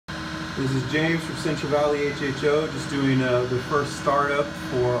This is James from Central Valley HHO, just doing the first startup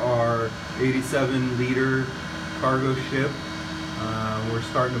for our 87-liter cargo ship. We're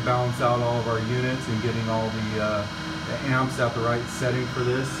starting to balance out all of our units and getting all the amps at the right setting for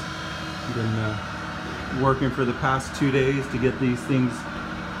this. We've been working for the past 2 days to get these things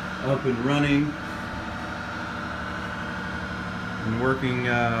up and running. And working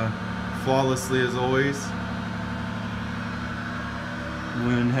flawlessly as always.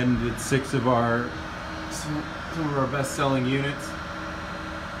 Went ahead and did some of our best-selling units.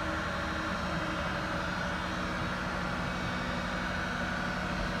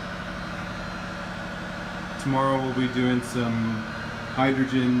 Tomorrow we'll be doing some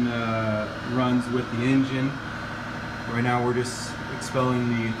hydrogen runs with the engine. Right now we're just expelling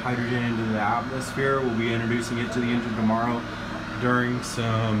the hydrogen into the atmosphere. We'll be introducing it to the engine tomorrow during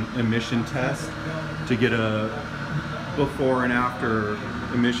some emission tests to get a before and after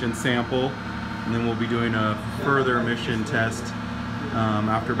emission sample, and then we'll be doing a further emission test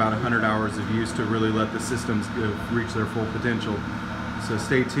after about 100 hours of use to really let the systems reach their full potential. So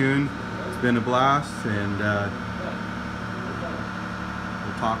stay tuned. It's been a blast, and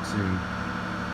we'll talk soon.